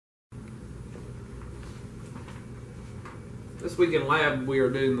This week in lab, we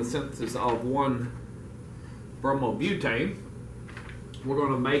are doing the synthesis of 1-bromobutane. We're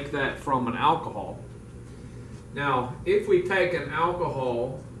going to make that from an alcohol. Now, if we take an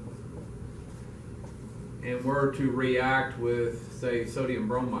alcohol and were to react with, say, sodium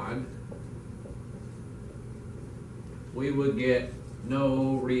bromide, we would get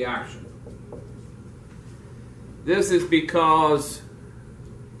no reaction. This is because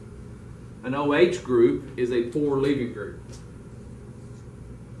an OH group is a poor leaving group.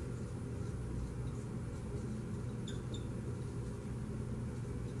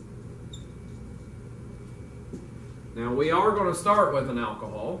 Now we are going to start with an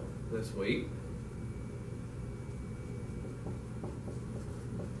alcohol this week.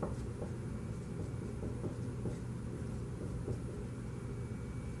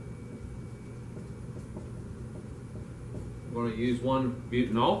 We're going to use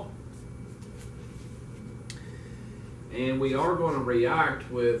 1-butanol. And we are going to react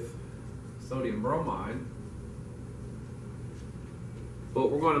with sodium bromide.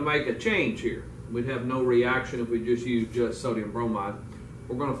 But we're going to make a change here. We'd have no reaction if we just use sodium bromide.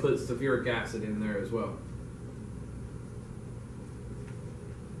 We're going to put sulfuric acid in there as well.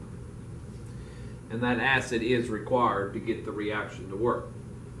 And that acid is required to get the reaction to work.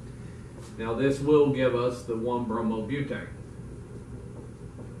 Now this will give us the 1-bromobutane.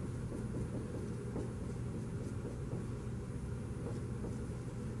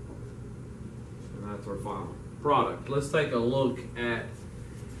 And that's our final product. Let's take a look at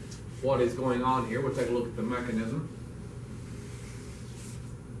what is going on here. We'll take a look at the mechanism.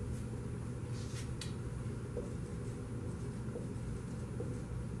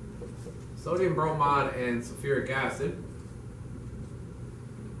 Sodium bromide and sulfuric acid.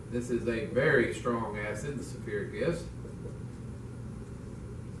 This is a very strong acid, the sulfuric is.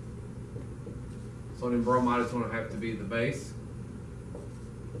 Sodium bromide is going to have to be the base.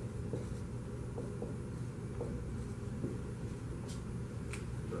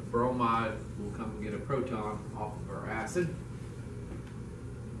 Bromide will come and get a proton off of our acid.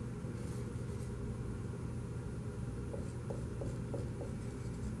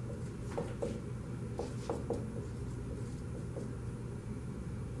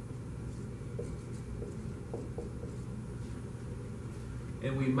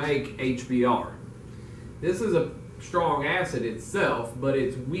 And we make HBr. This is a strong acid itself, but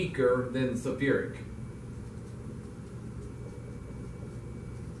it's weaker than sulfuric.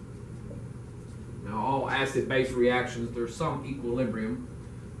 All acid-base reactions, there's some equilibrium,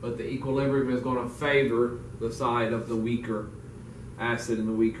 but the equilibrium is going to favor the side of the weaker acid and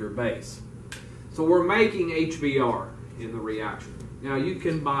the weaker base. So we're making HBr in the reaction. Now you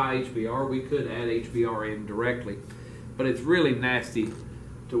can buy HBr, we could add HBr in directly, but it's really nasty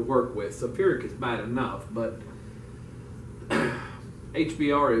to work with. Sulfuric is bad enough, but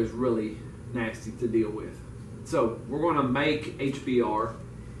HBr is really nasty to deal with. So we're going to make HBr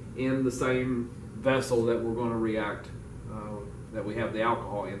in the same vessel that we're going to react, that we have the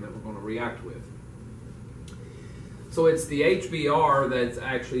alcohol in that we're going to react with. So it's the HBr that's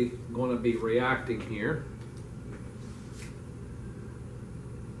actually going to be reacting here.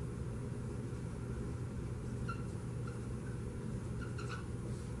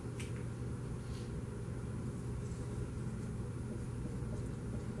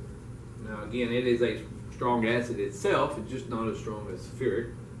 Now again, it is a strong acid itself, it's just not as strong as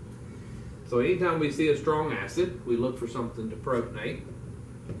sulfuric. So anytime we see a strong acid, we look for something to protonate.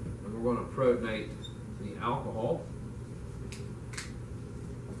 And we're going to protonate the alcohol.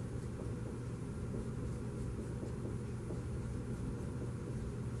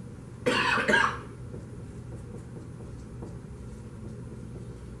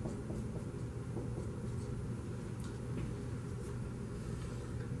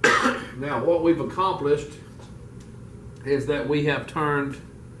 Now what we've accomplished is that we have turned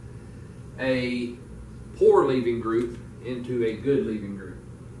a poor leaving group into a good leaving group.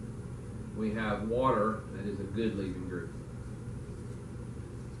 We have water that is a good leaving group.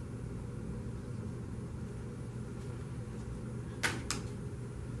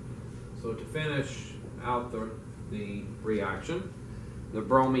 So to finish out the reaction, the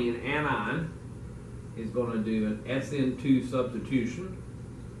bromine anion is going to do an SN2 substitution.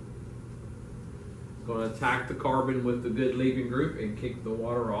 It's going to attack the carbon with the good leaving group and kick the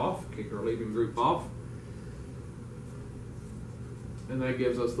water off, kick our leaving group off. And that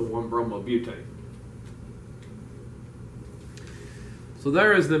gives us the 1-bromobutane. So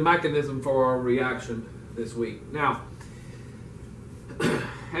there is the mechanism for our reaction this week. Now,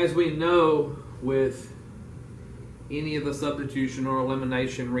 as we know with any of the substitution or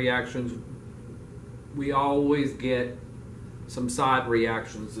elimination reactions, we always get some side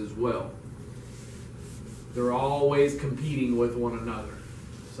reactions as well. They're always competing with one another.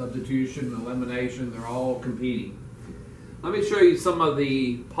 Substitution, elimination, they're all competing. Let me show you some of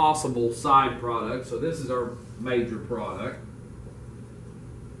the possible side products. So this is our major product.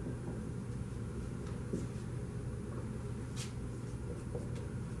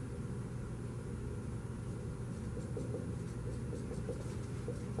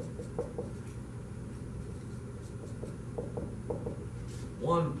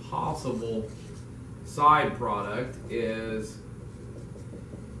 One possible side product is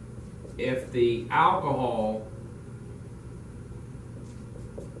if the alcohol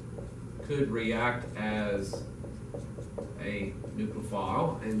could react as a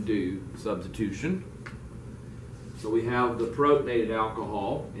nucleophile and do substitution. So we have the protonated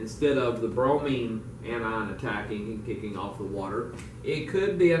alcohol. Instead of the bromine anion attacking and kicking off the water, it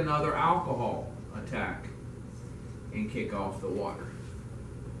could be another alcohol attack and kick off the water.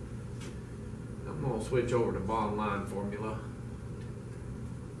 I'm going to switch over to bottom line formula.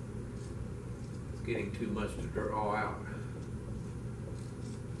 It's getting too much to draw out.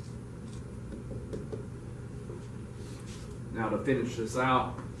 Now to finish this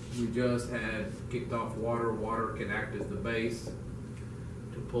out, we just had kicked off water. Water can act as the base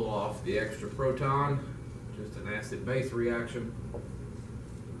to pull off the extra proton. Just an acid-base reaction.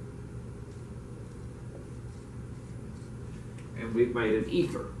 And we've made an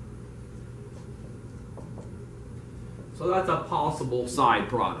ether. So that's a possible side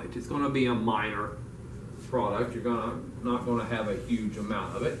product. It's going to be a minor product. You're not going to have a huge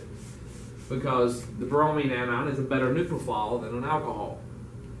amount of it because the bromine anion is a better nucleophile than an alcohol.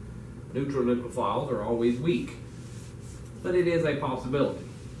 Neutral nucleophiles are always weak, but it is a possibility.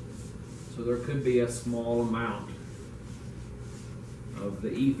 So there could be a small amount of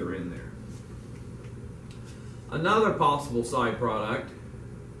the ether in there. Another possible side product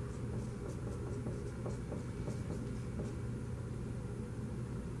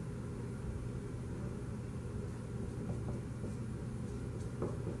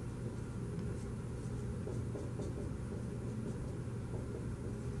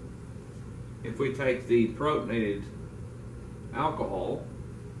if we take the protonated alcohol,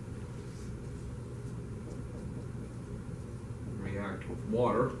 react with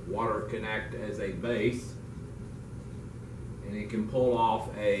water, water can act as a base, and it can pull off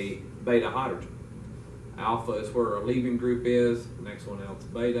a beta hydrogen. Alpha is where our leaving group is, next one else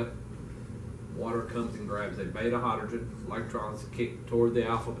beta. Water comes and grabs a beta hydrogen, electrons kick toward the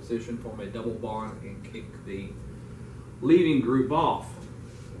alpha position, form a double bond, and kick the leaving group off.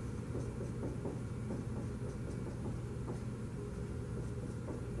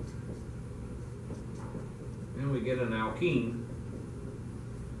 Then we get an alkene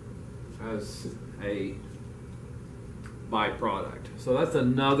as a byproduct. So that's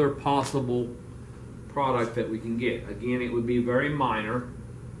another possible product that we can get. Again, it would be very minor.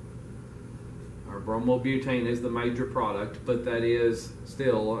 Our bromobutane is the major product, but that is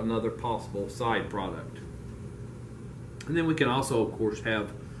still another possible side product. And then we can also, of course,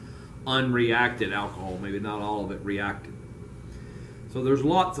 have unreacted alcohol, maybe not all of it reacted. So there's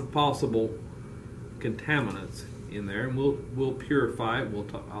lots of possible contaminants in there, and we'll purify it.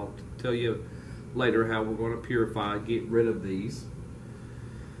 I'll tell you later how we're going to purify, get rid of these,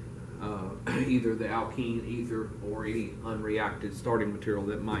 either the alkene, ether, or any unreacted starting material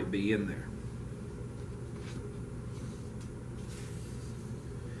that might be in there.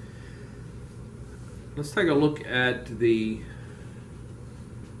 Let's take a look at the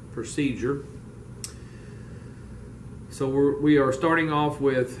procedure. So we are starting off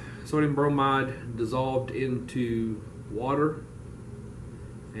with sodium bromide dissolved into water,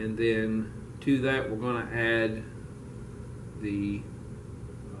 and then to that we're going to add the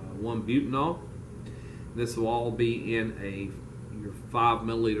 1-butanol. This will all be in your 5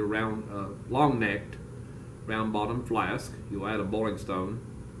 milliliter round, long-necked, round-bottom flask. You'll add a boiling stone,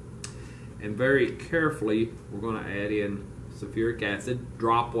 and very carefully we're going to add in sulfuric acid,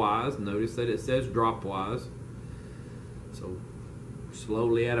 drop-wise. Notice that it says drop-wise. So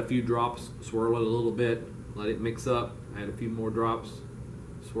slowly add a few drops, swirl it a little bit, let it mix up, add a few more drops,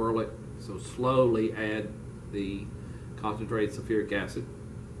 swirl it. So slowly add the concentrated sulfuric acid.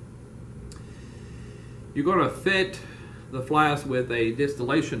 You're going to fit the flask with a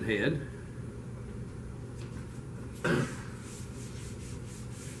distillation head.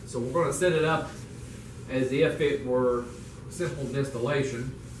 So we're going to set it up as if it were simple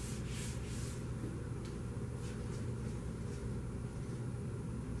distillation.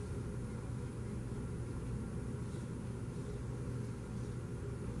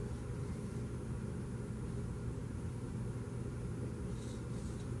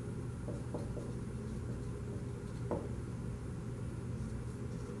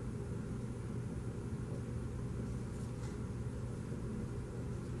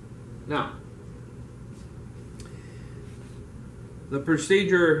 Now, the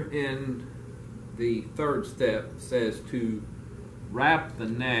procedure in the third step says to wrap the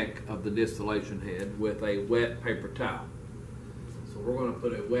neck of the distillation head with a wet paper towel. So we're going to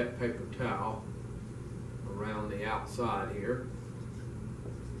put a wet paper towel around the outside here.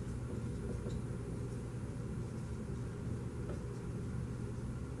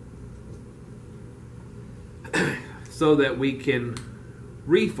 So that we can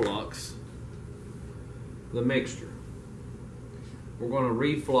reflux the mixture. We're going to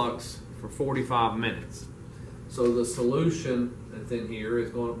reflux for 45 minutes. So the solution that's in here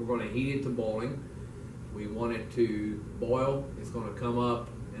is we're going to heat it to boiling. We want it to boil. It's going to come up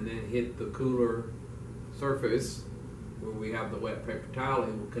and then hit the cooler surface where we have the wet paper towel.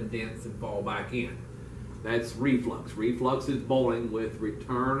 It will condense and fall back in. That's reflux. Reflux is boiling with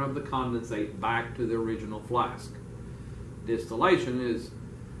return of the condensate back to the original flask. Distillation is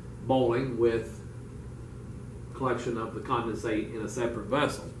boiling with collection of the condensate in a separate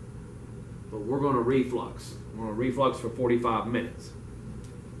vessel. But we're going to reflux. We're going to reflux for 45 minutes.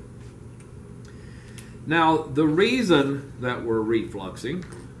 Now, the reason that we're refluxing,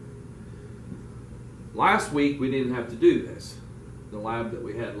 last week we didn't have to do this. The lab that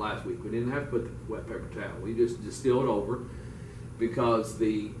we had last week, we didn't have to put the wet paper towel. We just distilled over because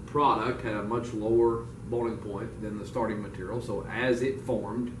the product had a much lower boiling point than the starting material. So as it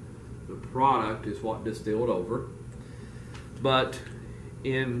formed, the product is what distilled over. But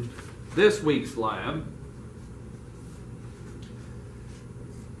in this week's lab,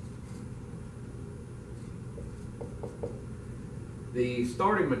 the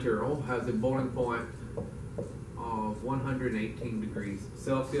starting material has a boiling point of 118 degrees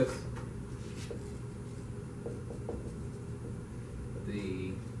Celsius.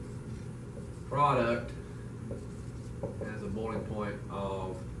 The product has a boiling point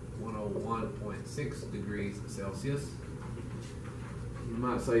of 101.6 degrees Celsius. You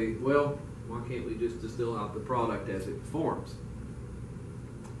might say, well, why can't we just distill out the product as it forms?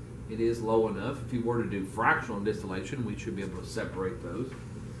 It is low enough. If you were to do fractional distillation, we should be able to separate those.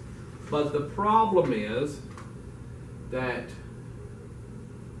 But the problem is that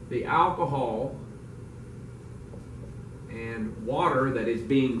the alcohol and water that is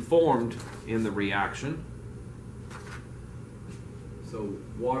being formed in the reaction, so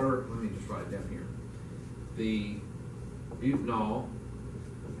water, let me just write it down here, the butanol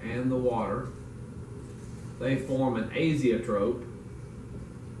and the water, they form an azeotrope,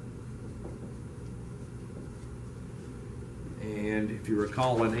 and if you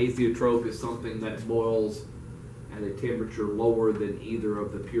recall, an azeotrope is something that boils at a temperature lower than either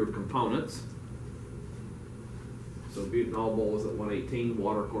of the pure components. So butanol boils at 118,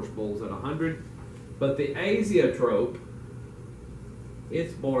 water of course boils at 100, but the azeotrope,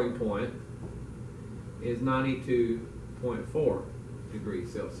 its boiling point is 92.4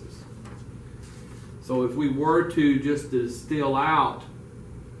 degrees Celsius. So if we were to just distill out,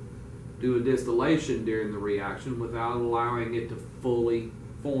 do a distillation during the reaction without allowing it to fully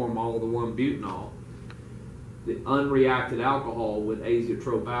form all the 1-butanol, the unreacted alcohol would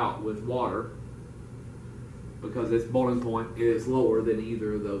azeotrope out with water because its boiling point is lower than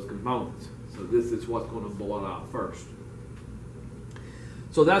either of those components. So this is what's going to boil out first.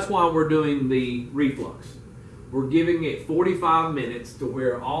 So that's why we're doing the reflux. We're giving it 45 minutes to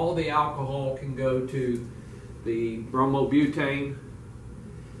where all the alcohol can go to the bromobutane,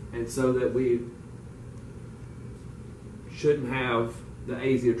 and so that we shouldn't have the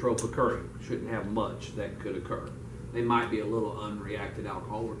azeotrope occurring. Shouldn't have much that could occur. They might be a little unreacted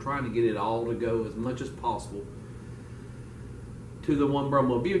alcohol. We're trying to get it all to go as much as possible to the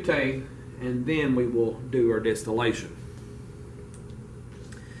 1-bromobutane, and then we will do our distillation.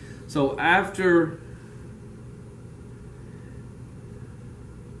 So after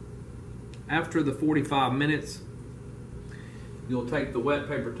the 45 minutes, you'll take the wet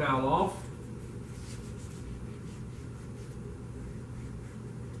paper towel off.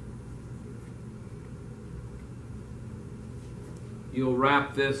 You'll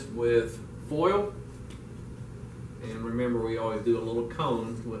wrap this with foil. And remember, we always do a little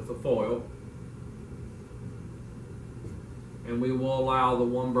cone with the foil. And we will allow the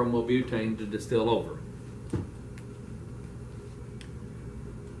 1-bromobutane to distill over.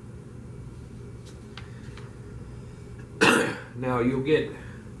 Now you'll get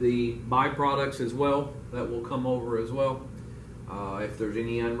the byproducts as well that will come over as well. If there's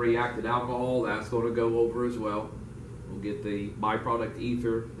any unreacted alcohol, that's going to go over as well. We'll get the byproduct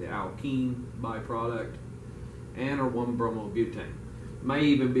ether, the alkene byproduct, and our 1-bromobutane. May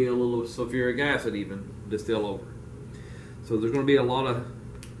even be a little sulfuric acid even distill over. So there's going to be a lot of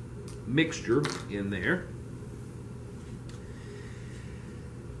mixture in there.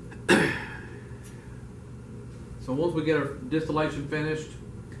 So once we get our distillation finished,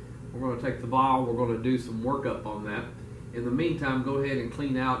 we're going to take the vial, we're going to do some workup on that. In the meantime, go ahead and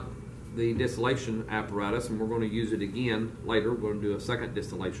clean out the distillation apparatus, and we're going to use it again later. We're going to do a second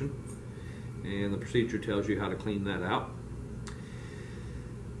distillation, and the procedure tells you how to clean that out.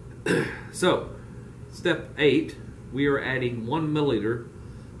 So, step 8, we are adding 1 milliliter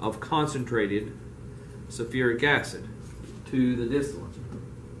of concentrated sulfuric acid to the distillate.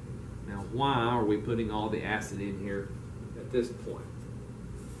 Now, why are we putting all the acid in here at this point?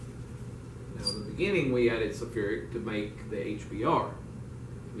 Now, in the beginning, we added sulfuric to make the HBr.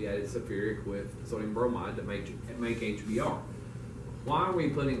 We added sulfuric with sodium bromide to make HBr. Why are we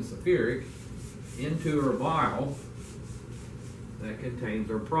putting sulfuric into our vial that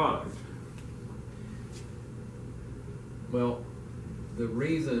contains our product? Well, the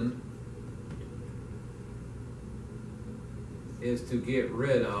reason is to get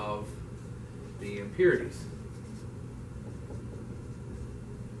rid of the impurities.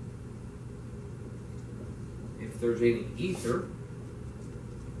 If there's any ether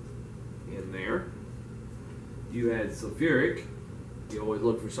in there, you add sulfuric. You always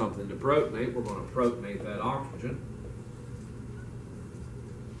look for something to protonate. We're going to protonate that oxygen.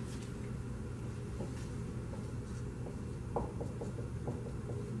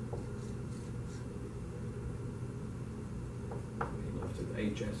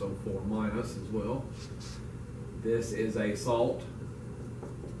 HSO4 minus as well. This is a salt,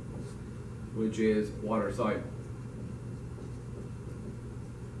 which is water soluble.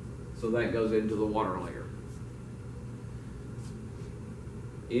 So that goes into the water layer.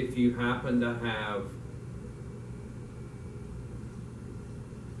 If you happen to have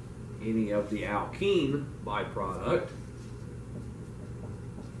any of the alkene byproduct,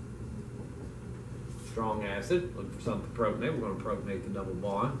 strong acid, look for something to protonate. We're going to protonate the double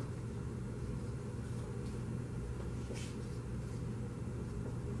bond.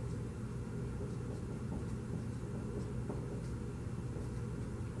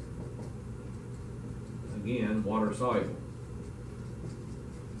 Again, water soluble.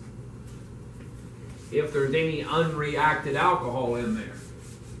 If there's any unreacted alcohol in there,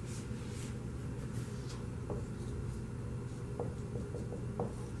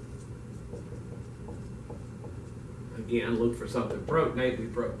 again, look for something to protonate. We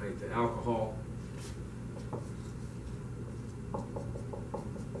protonate the alcohol.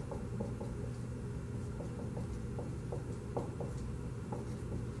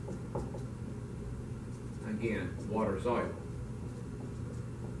 Again, water soluble.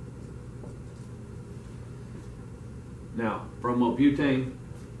 Now, bromobutane,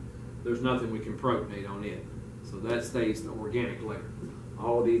 there's nothing we can protonate on it. So that stays in the organic layer.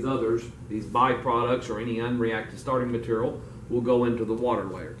 All these others, these byproducts or any unreacted starting material, will go into the water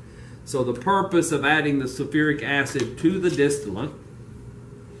layer. So the purpose of adding the sulfuric acid to the distillant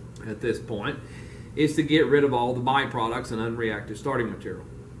at this point is to get rid of all the byproducts and unreacted starting material.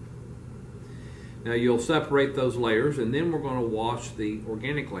 Now you'll separate those layers, and then we're going to wash the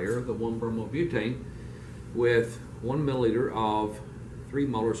organic layer, the 1-bromobutane, with 1 milliliter of 3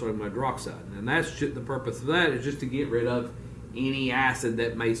 molar sodium hydroxide. And that's just, the purpose of that is just to get rid of any acid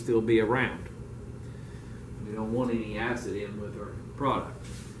that may still be around. We don't want any acid in with our product.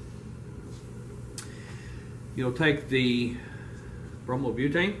 You'll take the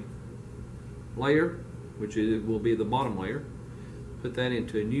bromobutane layer, which will be the bottom layer, put that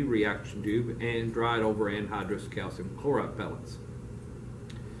into a new reaction tube and dry it over anhydrous calcium chloride pellets.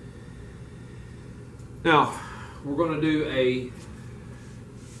 Now, we're going to do a,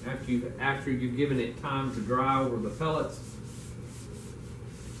 after you've given it time to dry over the pellets,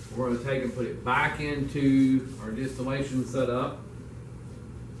 we're going to take and put it back into our distillation setup.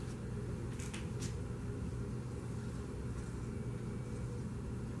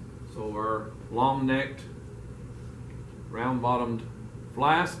 So our long-necked, round-bottomed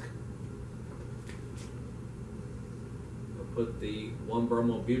flask. We'll put the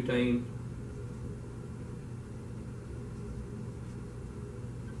 1-bromobutane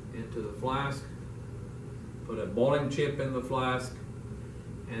into the flask. Put a boiling chip in the flask.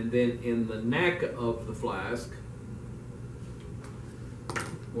 And then in the neck of the flask,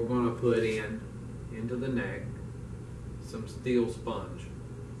 we're going to put into the neck, some steel sponge.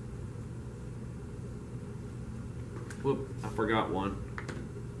 Whoop, I forgot one.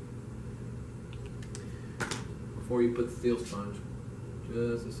 Before you put the steel sponge,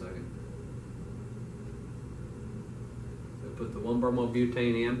 just a second. So put the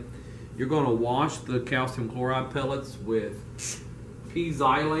 1-bromobutane in. You're going to wash the calcium chloride pellets with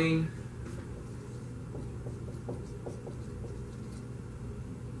p-xylene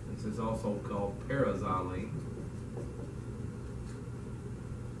also called paraxylene.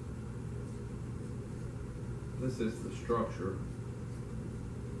 This is the structure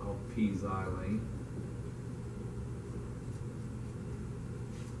of p-xylene.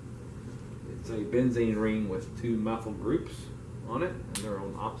 It's a benzene ring with two methyl groups on it, and they're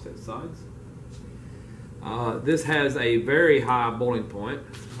on opposite sides. This has a very high boiling point.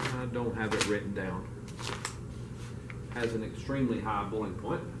 I don't have it written down. Has an extremely high boiling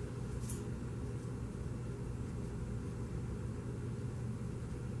point.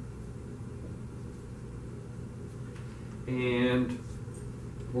 And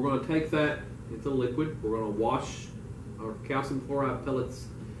we're going to take that into liquid. We're going to wash our calcium chloride pellets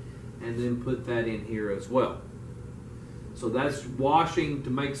and then put that in here as well. So that's washing to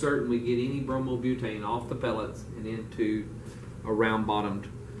make certain we get any bromobutane off the pellets and into a round-bottomed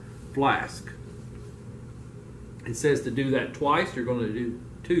flask. It says to do that twice. You're going to do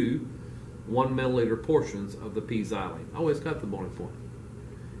two 1 milliliter portions of the p-xylene. Oh, it's got the boiling point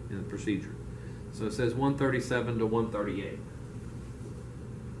in the procedure. So it says 137 to 138.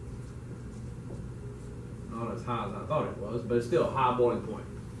 Not as high as I thought it was, but it's still a high boiling point.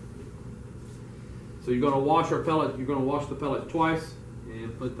 So you're going to wash our pellet. You're going to wash the pellet twice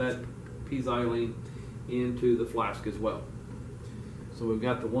and put that p-xylene into the flask as well. So we've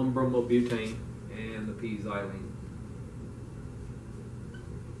got the 1 bromobutane and the p-xylene.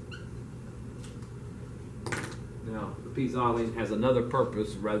 Now, the p-xylene has another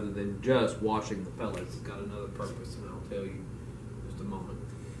purpose rather than just washing the pellets. It's got another purpose, and I'll tell you in just a moment.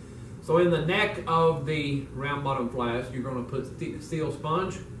 So in the neck of the round bottom flask, you're going to put steel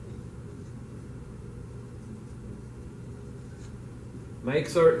sponge. Make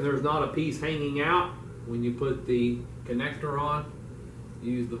certain there's not a piece hanging out when you put the connector on.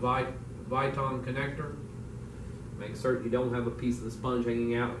 Use the Viton connector. Make certain you don't have a piece of the sponge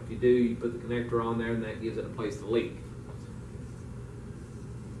hanging out. If you do, you put the connector on there and that gives it a place to leak.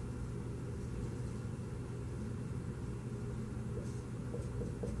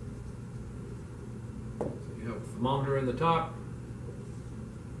 So you have a thermometer in the top,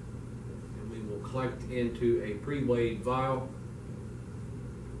 and we will collect into a pre-weighed vial.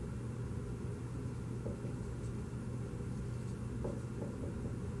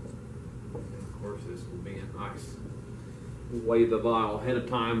 This will be a nice. We'll weigh the vial ahead of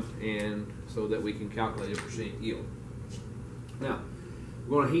time, and so that we can calculate a percent yield. Now,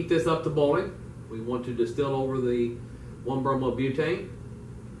 we're going to heat this up to boiling. We want to distill over the 1 bromobutane.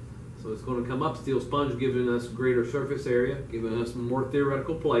 So it's going to come up. Steel sponge giving us greater surface area, giving us more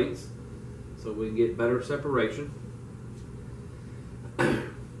theoretical plates, so we can get better separation.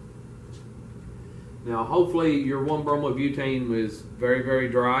 Now, hopefully, your 1 bromobutane is very, very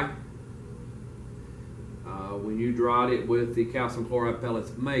dry. When you dried it with the calcium chloride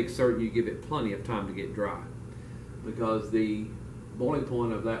pellets, make certain you give it plenty of time to get dry, because the boiling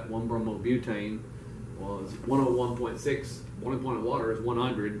point of that 1 bromobutane was 101.6. Boiling point of water is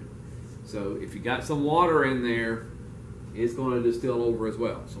 100. So if you got some water in there, it's going to distill over as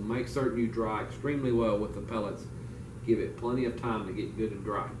well. So make certain you dry extremely well with the pellets. Give it plenty of time to get good and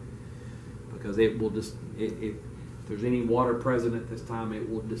dry, because it will just if there's any water present at this time, it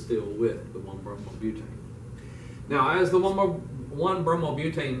will distill with the 1 bromobutane. Now, as the 1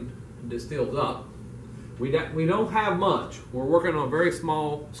 bromobutane distills up, we don't have much. We're working on a very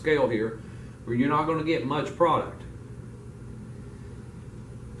small scale here, where you're not going to get much product.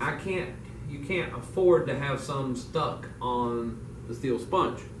 You can't afford to have some stuck on the steel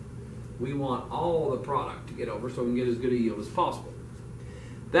sponge. We want all the product to get over so we can get as good a yield as possible.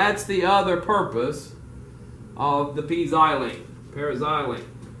 That's the other purpose of the p-xylene, paraxylene.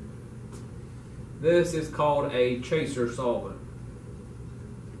 This is called a chaser solvent.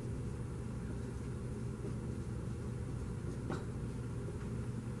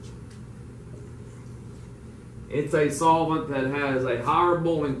 It's a solvent that has a higher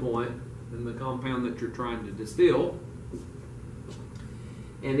boiling point than the compound that you're trying to distill,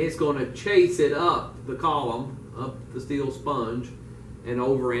 and it's going to chase it up the column, up the steel sponge, and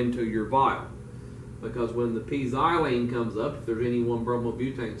over into your vial. Because when the p-xylene comes up, if there's any 1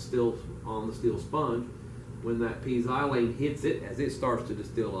 bromobutane still on the steel sponge, when that p-xylene hits it, as it starts to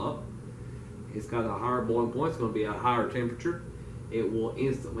distill up, it's got a higher boiling point, it's going to be at a higher temperature. It will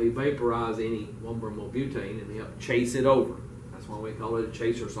instantly vaporize any 1 bromobutane and help chase it over. That's why we call it a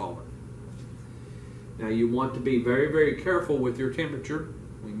chaser solvent. Now, you want to be very, very careful with your temperature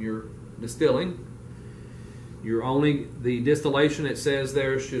when you're distilling. The distillation, it says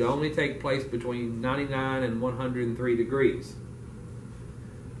there, should only take place between 99 and 103 degrees.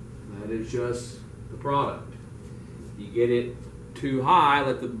 That is just the product. You get it too high,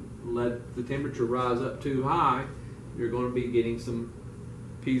 let the let the temperature rise up too high, you're going to be getting some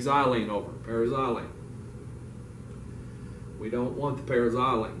p-xylene over, paraxylene. We don't want the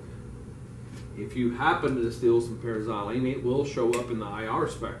paraxylene. If you happen to distill some paraxylene, it will show up in the IR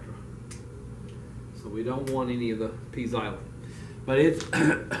spectra. So we don't want any of the p-xylene. But it's,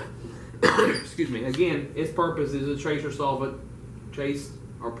 excuse me, again, its purpose is to chase our solvent, chase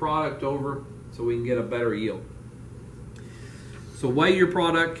our product over so we can get a better yield. So weigh your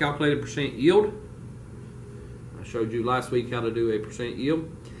product, calculate a percent yield. I showed you last week how to do a percent yield.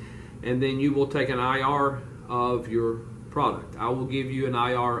 And then you will take an IR of your product. I will give you an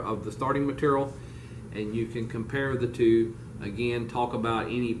IR of the starting material, and you can compare the two. Again, talk about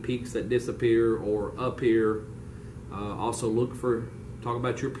any peaks that disappear or appear. Also talk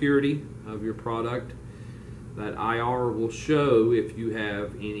about your purity of your product. That IR will show if you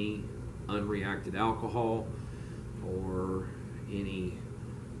have any unreacted alcohol or any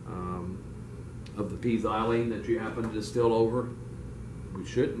of the p-xylene that you happen to distill over. We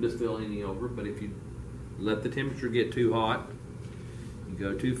shouldn't distill any over, but if you let the temperature get too hot, you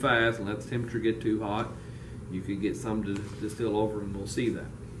go too fast and let the temperature get too hot, you could get some to distill over, and we'll see that.